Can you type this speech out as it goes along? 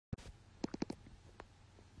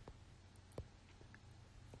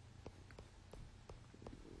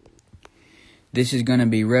This is going to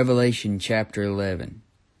be Revelation chapter 11,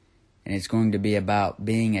 and it's going to be about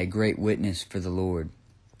being a great witness for the Lord.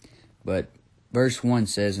 But verse 1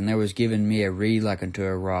 says, "And there was given me a reed like unto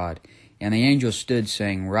a rod, and the angel stood,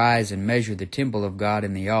 saying, Rise and measure the temple of God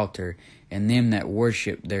and the altar, and them that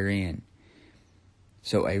worship therein."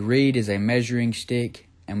 So a reed is a measuring stick,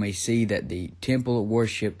 and we see that the temple of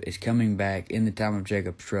worship is coming back in the time of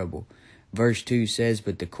Jacob's trouble. Verse 2 says,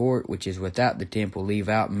 "But the court which is without the temple leave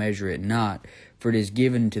out and measure it not, for it is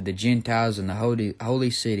given to the Gentiles in the holy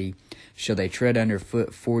city, shall they tread under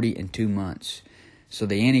foot 42 months. So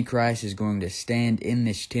the Antichrist is going to stand in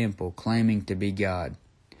this temple, claiming to be God.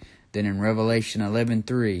 Then in Revelation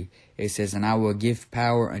 11:3, it says, "And I will give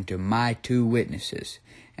power unto my 2 witnesses,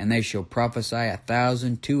 and they shall prophesy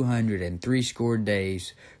 1,260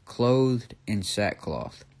 days, clothed in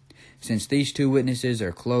sackcloth." Since these 2 witnesses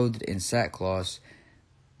are clothed in sackcloth,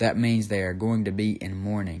 that means they are going to be in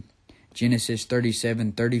mourning. Genesis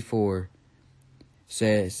 37:34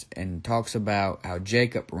 says and talks about how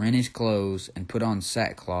Jacob rent his clothes and put on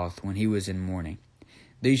sackcloth when he was in mourning.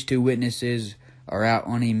 These 2 witnesses are out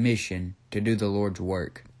on a mission to do the Lord's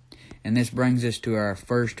work. And this brings us to our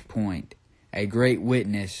first point. A great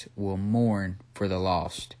witness will mourn for the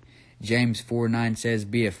lost. James 4:9 says,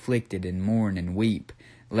 "Be afflicted and mourn and weep.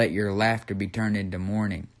 Let your laughter be turned into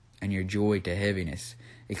mourning, and your joy to heaviness."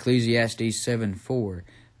 Ecclesiastes 7:4,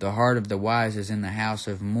 "The heart of the wise is in the house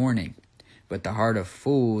of mourning, but the heart of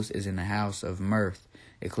fools is in the house of mirth."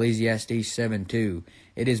 Ecclesiastes 7:2,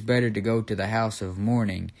 "It is better to go to the house of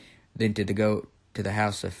mourning than to go to the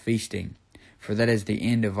house of feasting, for that is the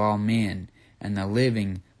end of all men, and the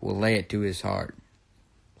living will lay it to his heart."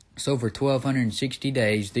 So for 1260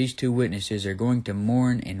 days, these 2 witnesses are going to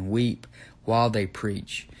mourn and weep while they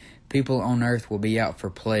preach. People on earth will be out for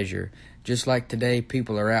pleasure. Just like today,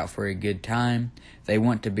 people are out for a good time. They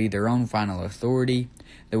want to be their own final authority.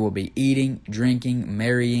 There will be eating, drinking,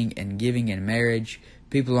 marrying, and giving in marriage.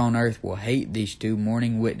 People on earth will hate these 2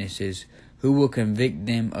 mourning witnesses who will convict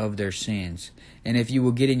them of their sins. And if you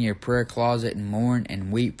will get in your prayer closet and mourn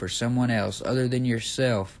and weep for someone else other than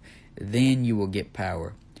yourself, then you will get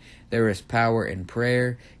power. There is power in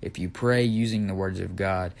prayer if you pray using the words of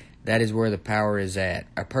God. That is where the power is at.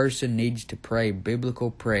 A person needs to pray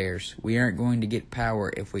biblical prayers. We aren't going to get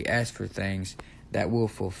power if we ask for things that will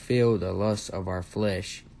fulfill the lusts of our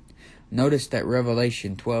flesh. Notice that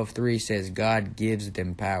Revelation 12:3 says God gives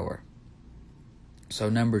them power. So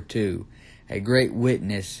number 2, a great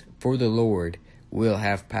witness for the Lord will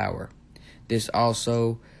have power. This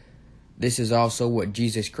is also what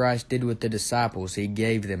Jesus Christ did with the disciples. He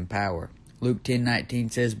gave them power. Luke 10:19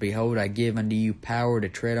 says, "Behold, I give unto you power to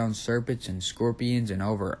tread on serpents and scorpions and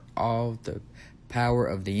over all the power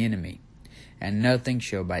of the enemy, and nothing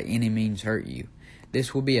shall by any means hurt you."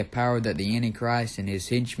 This will be a power that the Antichrist and his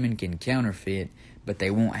henchmen can counterfeit, but they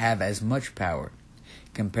won't have as much power.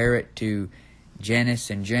 Compare it to Jannes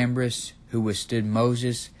and Jambres, who withstood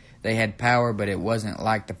Moses. They had power, but it wasn't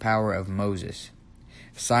like the power of Moses.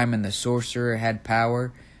 Simon the sorcerer had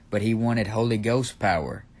power, but he wanted Holy Ghost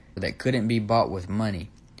power that couldn't be bought with money.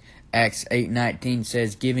 Acts 8:19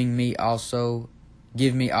 says, give me also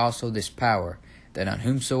this power, that on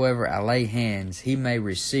whomsoever I lay hands, he may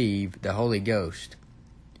receive the Holy Ghost."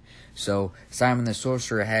 So Simon the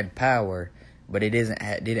sorcerer had power, but he didn't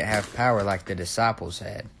have power like the disciples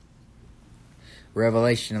had.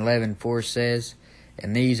 Revelation 11:4 says,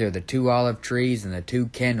 "And these are the 2 olive trees and the 2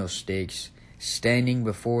 candlesticks standing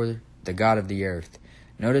before the God of the earth."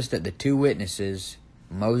 Notice that the 2 witnesses,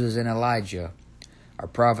 Moses and Elijah, are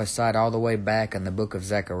prophesied all the way back in the book of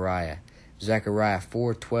Zechariah. Zechariah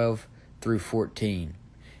 4:12 through 14.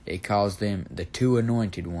 It calls them the 2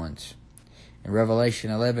 anointed ones. And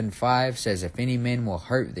Revelation 11:5 says, "If any man will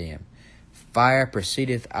hurt them, fire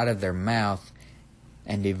proceedeth out of their mouth,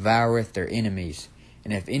 and devoureth their enemies.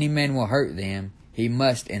 And if any man will hurt them, he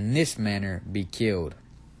must in this manner be killed."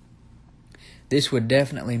 This would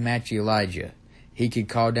definitely match Elijah. He could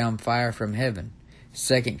call down fire from heaven.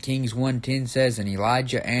 2 Kings 1:10 says, "And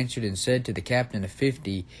Elijah answered and said to the captain of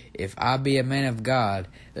 50, If I be a man of God,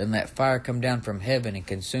 then let fire come down from heaven and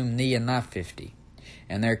consume thee and thy 50.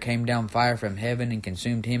 And there came down fire from heaven and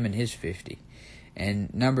consumed him and his 50.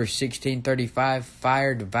 And Numbers 16:35,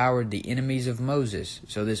 fire devoured the enemies of Moses.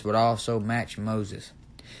 So this would also match Moses.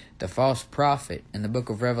 The false prophet in the book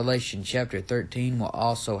of Revelation chapter 13 will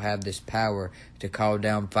also have this power to call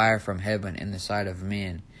down fire from heaven in the sight of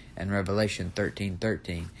men in Revelation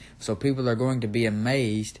 13:13. So people are going to be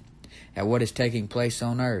amazed at what is taking place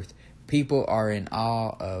on earth. People are in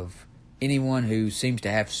awe of anyone who seems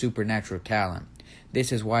to have supernatural talent.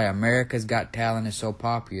 This is why America's Got Talent is so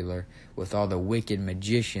popular with all the wicked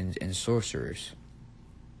magicians and sorcerers.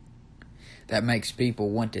 That makes people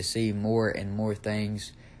want to see more and more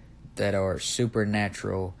things that are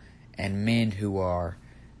supernatural and men who are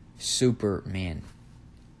supermen.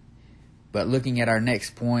 But looking at our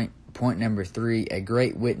next point number 3, a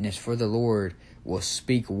great witness for the Lord will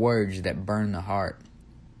speak words that burn the heart.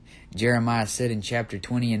 Jeremiah said in chapter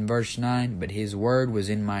 20 and verse 9, "But his word was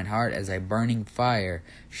in mine heart as a burning fire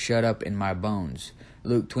shut up in my bones."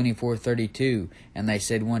 Luke 24:32, "And they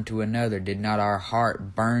said one to another, Did not our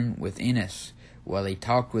heart burn within us while he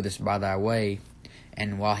talked with us by thy way,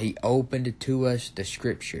 and while he opened to us the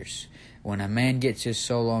Scriptures?" When a man gets his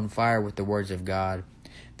soul on fire with the words of God,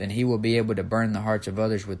 then he will be able to burn the hearts of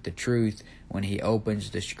others with the truth when he opens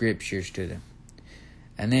the Scriptures to them.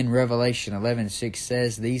 And then Revelation 11:6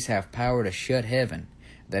 says, "These have power to shut heaven,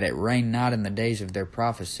 that it rain not in the days of their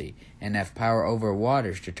prophecy, and have power over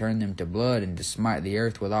waters to turn them to blood, and to smite the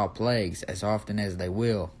earth with all plagues, as often as they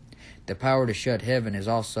will." The power to shut heaven is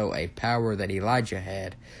also a power that Elijah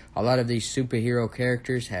had. A lot of these superhero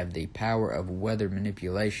characters have the power of weather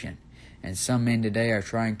manipulation, and some men today are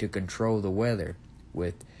trying to control the weather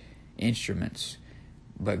with instruments.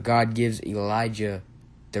 But God gives Elijah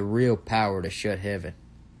the real power to shut heaven.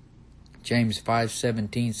 James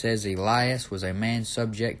 5:17 says, "Elias was a man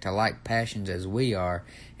subject to like passions as we are,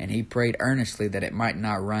 and he prayed earnestly that it might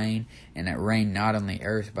not rain, and it rained not on the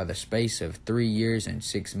earth by the space of 3 years and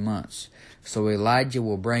 6 months. So Elijah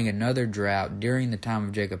will bring another drought during the time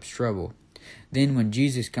of Jacob's trouble." Then when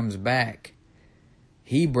Jesus comes back,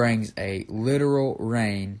 he brings a literal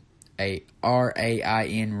rain, a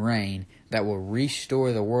rain rain, that will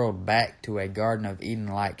restore the world back to a Garden of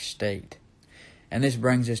Eden-like state. And this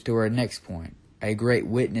brings us to our next point. A great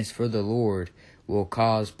witness for the Lord will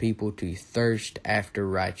cause people to thirst after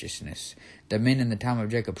righteousness. The men in the time of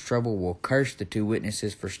Jacob's trouble will curse the 2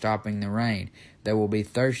 witnesses for stopping the rain. They will be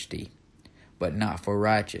thirsty, but not for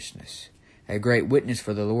righteousness. A great witness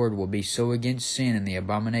for the Lord will be so against sin and the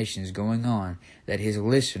abominations going on that his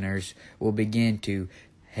listeners will begin to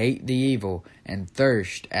hate the evil and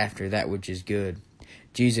thirst after that which is good.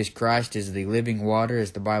 Jesus Christ is the living water,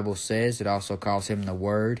 as the Bible says. It also calls him the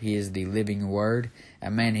Word. He is the living Word.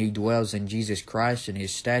 A man who dwells in Jesus Christ and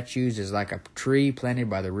his statutes is like a tree planted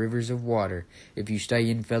by the rivers of water. If you stay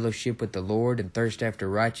in fellowship with the Lord and thirst after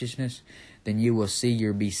righteousness, then you will see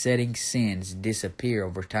your besetting sins disappear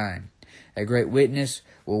over time. A great witness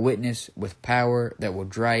will witness with power that will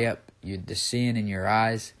dry up the sin in your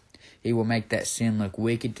eyes. He will make that sin look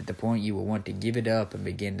wicked to the point you will want to give it up and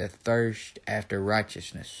begin to thirst after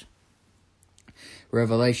righteousness.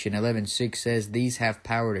 Revelation 11:6 says, "These have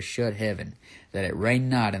power to shut heaven, that it rain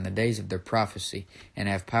not in the days of their prophecy, and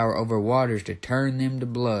have power over waters to turn them to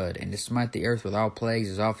blood, and to smite the earth with all plagues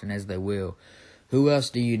as often as they will." Who else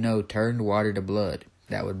do you know turned water to blood?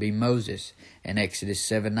 That would be Moses. In Exodus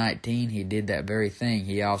 7:19, he did that very thing.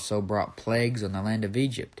 He also brought plagues on the land of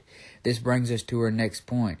Egypt. This brings us to our next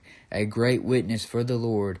point. A great witness for the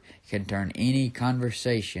Lord can turn any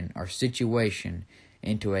conversation or situation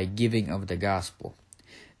into a giving of the gospel.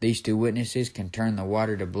 These 2 witnesses can turn the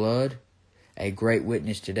water to blood. A great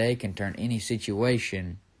witness today can turn any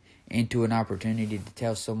situation into an opportunity to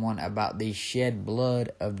tell someone about the shed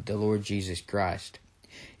blood of the Lord Jesus Christ.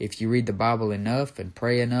 If you read the Bible enough and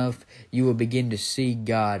pray enough, you will begin to see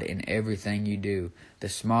God in everything you do. The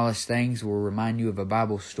smallest things will remind you of a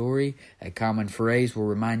Bible story. A common phrase will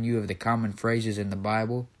remind you of the common phrases in the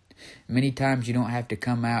Bible. Many times you don't have to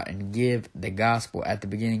come out and give the gospel at the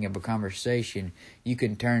beginning of a conversation. You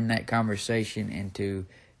can turn that conversation into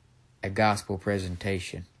a gospel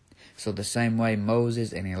presentation. So the same way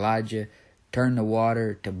Moses and Elijah turned the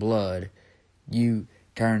water to blood, you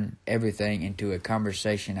turn everything into a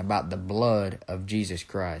conversation about the blood of Jesus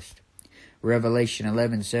Christ. Revelation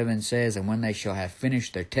 11:7 says, "And when they shall have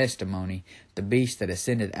finished their testimony, the beast that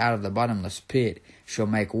ascended out of the bottomless pit shall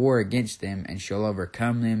make war against them, and shall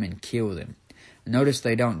overcome them and kill them." Notice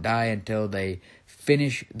they don't die until they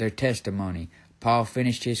finish their testimony. Paul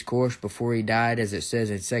finished his course before he died, as it says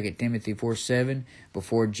in 2 Timothy 4:7.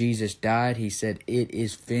 Before Jesus died, he said, "It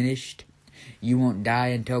is finished." You won't die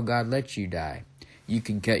until God lets you die. You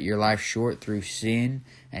can cut your life short through sin,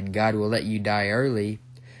 and God will let you die early.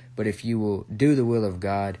 But if you will do the will of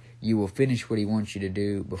God, you will finish what he wants you to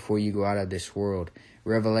do before you go out of this world.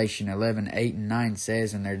 Revelation 11:8 and 9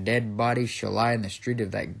 says, "And their dead bodies shall lie in the street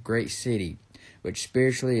of that great city, which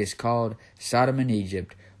spiritually is called Sodom and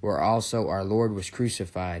Egypt, where also our Lord was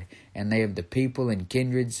crucified. And they of the people and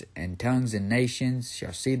kindreds and tongues and nations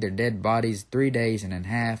shall see their dead bodies 3 days and a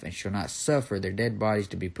half, and shall not suffer their dead bodies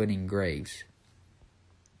to be put in graves."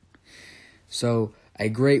 So a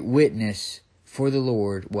great witness for the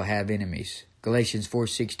Lord will have enemies. Galatians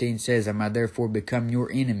 4:16 says, "Am I therefore become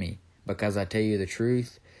your enemy because I tell you the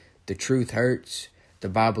truth? The truth hurts. The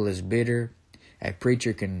Bible is bitter. A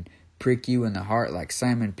preacher can prick you in the heart like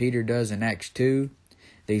Simon Peter does in Acts 2.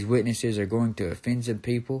 These witnesses are going to offend some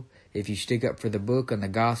people. If you stick up for the book and the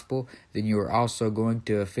gospel, then you are also going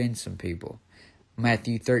to offend some people."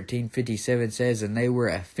 Matthew 13:57 says, "And they were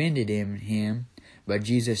offended in him. But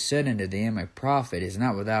Jesus said unto them, A prophet is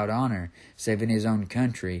not without honor, save in his own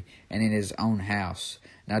country and in his own house."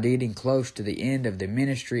 Now, getting close to the end of the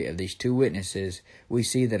ministry of these two witnesses, we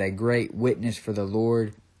see that a great witness for the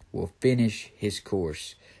Lord will finish his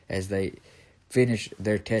course as they finish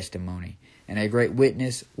their testimony. And a great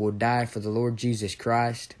witness will die for the Lord Jesus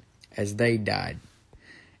Christ as they died.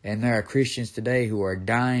 And there are Christians today who are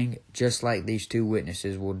dying just like these two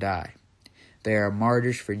witnesses will die. They are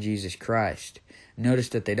martyrs for Jesus Christ. Notice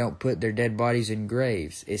that they don't put their dead bodies in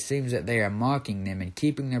graves. It seems that they are mocking them and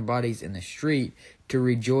keeping their bodies in the street to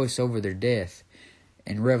rejoice over their death.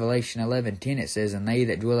 In Revelation 11:10 it says, "And they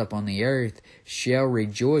that dwell upon the earth shall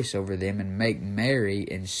rejoice over them and make merry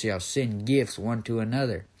and shall send gifts one to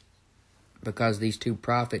another." Because these two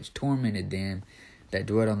prophets tormented them that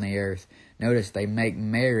dwelt on the earth. Notice they make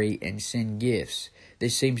merry and send gifts.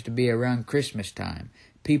 This seems to be around Christmas time.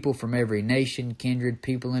 People from every nation, kindred,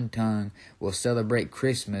 people, and tongue will celebrate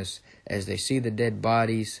Christmas as they see the dead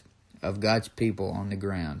bodies of God's people on the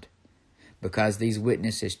ground. Because these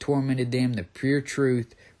witnesses tormented them, the pure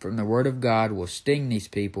truth from the Word of God will sting these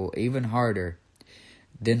people even harder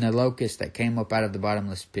than the locust that came up out of the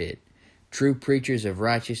bottomless pit. True preachers of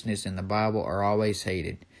righteousness in the Bible are always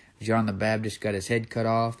hated. John the Baptist got his head cut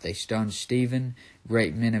off. They stoned Stephen.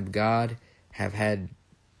 Great men of God have had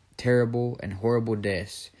terrible and horrible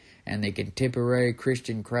deaths. And the contemporary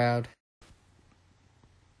Christian crowd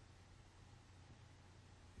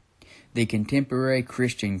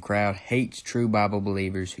hates true Bible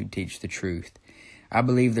believers who teach the truth. I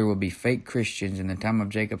believe there will be fake Christians in the time of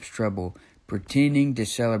Jacob's trouble pretending to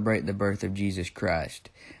celebrate the birth of Jesus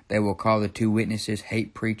Christ. They will call the two witnesses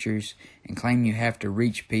hate preachers and claim you have to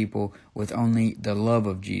reach people with only the love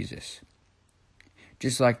of Jesus,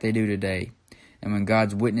 just like they do today. And when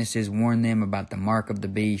God's witnesses warn them about the mark of the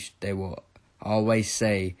beast, they will always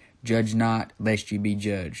say, "Judge not, lest you be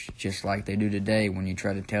judged," just like they do today when you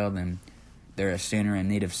try to tell them they're a sinner in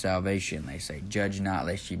need of salvation. They say, "Judge not,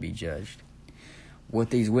 lest you be judged." What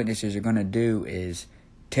these witnesses are going to do is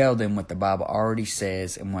tell them what the Bible already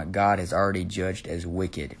says and what God has already judged as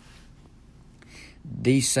wicked.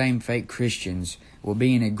 These same fake Christians will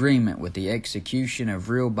be in agreement with the execution of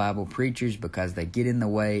real Bible preachers because they get in the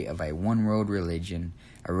way of a one-world religion,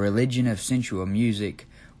 a religion of sensual music,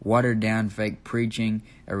 watered-down fake preaching,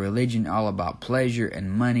 a religion all about pleasure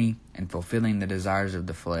and money and fulfilling the desires of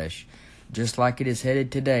the flesh. Just like it is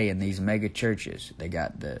headed today in these mega churches. They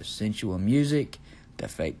got the sensual music, the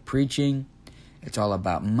fake preaching. It's all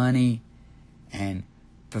about money and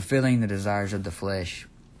fulfilling the desires of the flesh.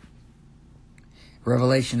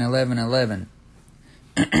 Revelation 11:11.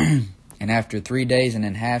 And after 3 days and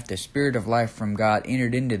a half, the Spirit of life from God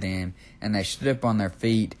entered into them, and they stood up on their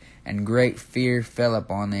feet, and great fear fell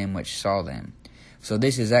upon them which saw them. So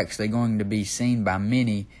this is actually going to be seen by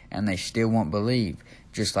many, and they still won't believe.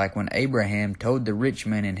 Just like when Abraham told the rich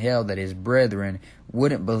man in hell that his brethren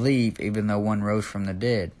wouldn't believe even though one rose from the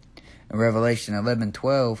dead. In Revelation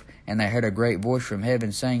 11:12, and they heard a great voice from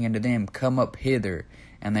heaven saying unto them, Come up hither.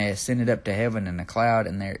 And they ascended up to heaven in a cloud,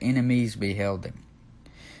 and their enemies beheld them.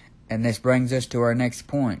 And this brings us to our next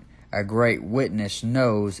point. A great witness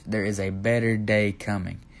knows there is a better day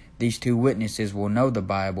coming. These two witnesses will know the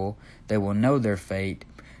Bible. They will know their fate.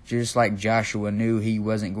 Just like Joshua knew he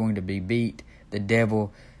wasn't going to be beat, the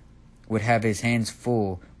devil would have his hands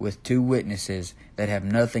full with two witnesses that have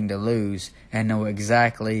nothing to lose and know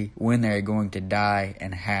exactly when they are going to die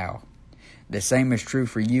and how. The same is true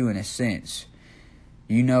for you in a sense.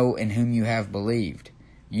 You know in whom you have believed.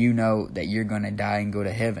 You know that you're going to die and go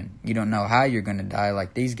to heaven. You don't know how you're going to die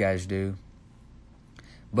like these guys do,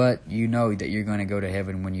 but you know that you're going to go to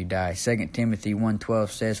heaven when you die. 2 Timothy 1:12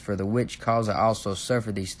 says, For the which cause I also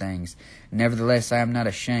suffer these things. Nevertheless I am not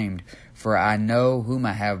ashamed, for I know whom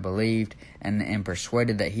I have believed, and am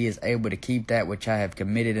persuaded that he is able to keep that which I have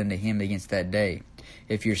committed unto him against that day.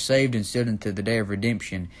 If you're saved and stood unto the day of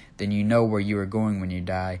redemption, then you know where you are going when you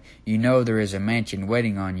die. You know there is a mansion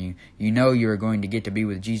waiting on you. You know you are going to get to be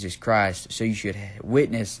with Jesus Christ, so you should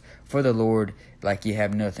witness for the Lord like you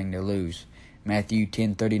have nothing to lose. Matthew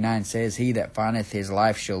 10:39 says, He that findeth his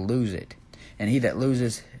life shall lose it, and he that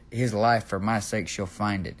loses his life for my sake shall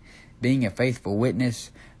find it. Being a faithful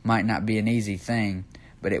witness, might not be an easy thing,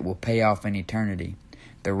 but it will pay off in eternity.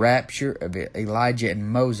 The rapture of Elijah and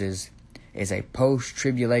Moses is a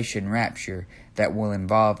post-tribulation rapture that will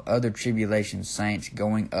involve other tribulation saints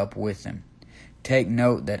going up with them. Take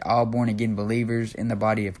note that all born-again believers in the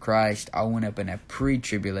body of Christ all went up in a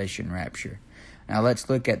pre-tribulation rapture. Now let's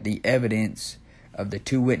look at the evidence of the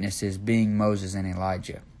two witnesses being Moses and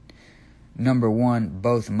Elijah. Number one,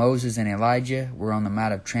 both Moses and Elijah were on the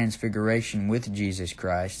Mount of Transfiguration with Jesus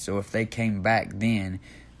Christ, so if they came back then,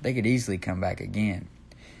 they could easily come back again.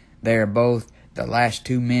 They are both the last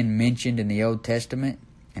two men mentioned in the Old Testament.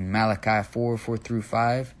 In Malachi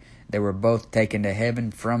 4:4-5, they were both taken to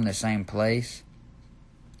heaven from the same place.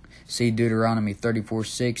 See Deuteronomy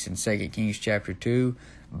 34:6 and 2 Kings chapter 2.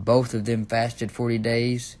 Both of them fasted 40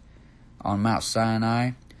 days on Mount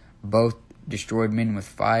Sinai. Both destroyed men with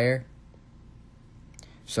fire.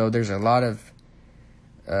 So there's a lot of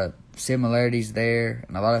similarities there,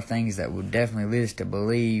 and a lot of things that would definitely lead us to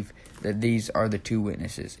believe that these are the two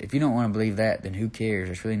witnesses. If you don't want to believe that, then who cares?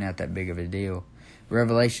 It's really not that big of a deal.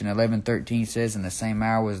 Revelation 11:13 says, "In the same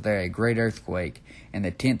hour was there a great earthquake, and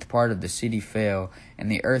the 10th part of the city fell. And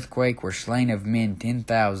the earthquake were slain of men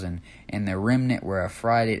 10,000, and the remnant were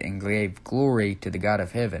affrighted and gave glory to the God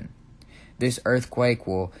of heaven." This earthquake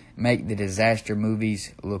will make the disaster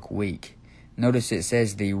movies look weak. Notice it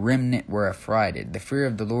says the remnant were affrighted. The fear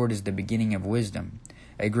of the Lord is the beginning of wisdom.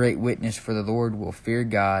 A great witness for the Lord will fear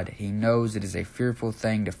God. He knows it is a fearful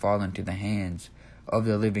thing to fall into the hands of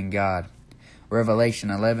the living God. Revelation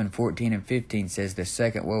 11:14-15 says, "The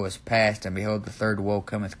second woe is past, and behold, the third woe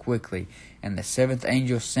cometh quickly. And the seventh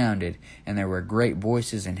angel sounded, and there were great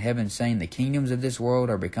voices in heaven saying, The kingdoms of this world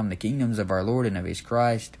are become the kingdoms of our Lord and of his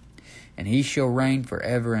Christ, and he shall reign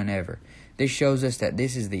forever and ever." This shows us that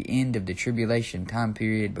this is the end of the tribulation time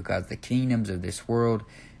period, because the kingdoms of this world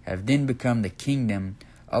have then become the kingdom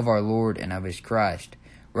of our Lord and of his Christ.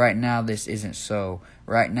 Right now, this isn't so.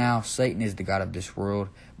 Right now, Satan is the god of this world,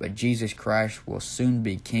 but Jesus Christ will soon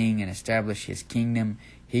be king and establish his kingdom.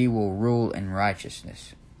 He will rule in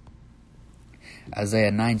righteousness.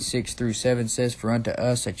 Isaiah 9:6-7 says, "For unto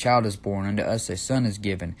us a child is born, unto us a son is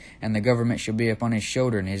given, and the government shall be upon his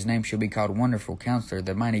shoulder, and his name shall be called Wonderful Counselor,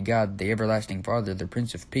 the Mighty God, the Everlasting Father, the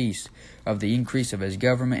Prince of Peace. Of the increase of his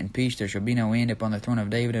government and peace there shall be no end upon the throne of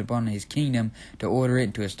David and upon his kingdom, to order it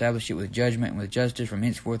and to establish it with judgment and with justice from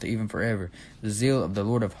henceforth even forever. The zeal of the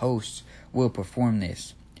Lord of hosts will perform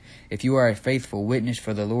this." If you are a faithful witness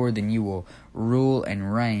for the Lord, then you will rule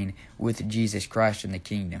and reign with Jesus Christ in the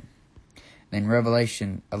kingdom. Then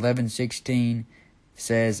Revelation 11:16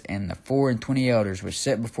 says, "And the 24 elders which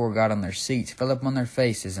sat before God on their seats fell upon their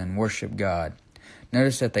faces and worshiped God."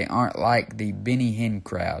 Notice that they aren't like the Benny Hinn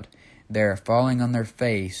crowd. They are falling on their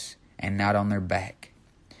face and not on their back.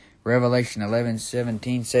 Revelation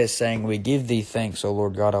 11:17 says, saying, "We give thee thanks, O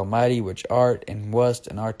Lord God Almighty, which art and wast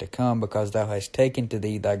and art to come, because thou hast taken to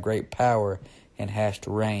thee thy great power and hast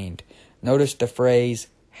reigned." Notice the phrase,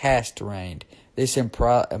 hast reigned. This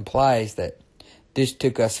implies that this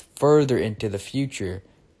took us further into the future,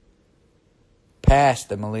 past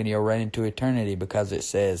the millennial reign into eternity, because it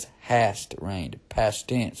says hast reigned, past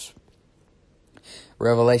tense.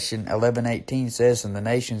 Revelation 11:18 says, "And the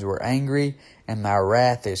nations were angry, and thy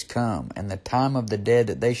wrath is come, and the time of the dead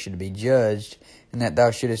that they should be judged, and that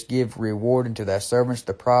thou shouldest give reward unto thy servants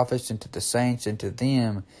the prophets, and to the saints, and to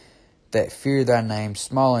them that fear thy name,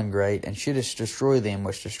 small and great, and shouldest destroy them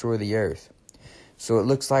which destroy the earth." So it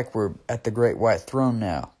looks like we're at the great white throne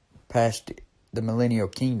now, past the millennial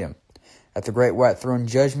kingdom. At the great white throne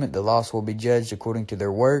judgment, the lost will be judged according to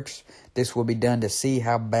their works. This will be done to see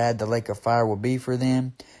how bad the lake of fire will be for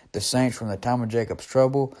them. The saints from the time of Jacob's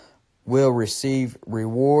trouble will receive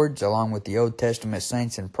rewards along with the Old Testament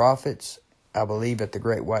saints and prophets, I believe, at the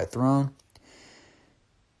great white throne,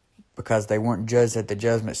 because they weren't judged at the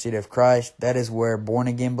judgment seat of Christ. That is where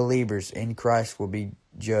born-again believers in Christ will be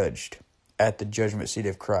judged, at the judgment seat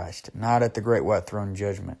of Christ, not at the great white throne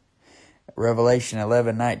judgment. Revelation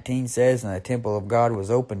 11:19 says, "And the temple of God was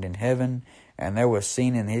opened in heaven, and there was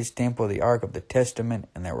seen in his temple the ark of the testament,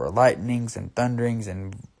 and there were lightnings and thunderings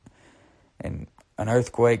and an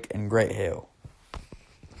earthquake and great hail."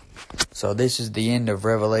 So this is the end of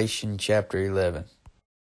Revelation chapter 11.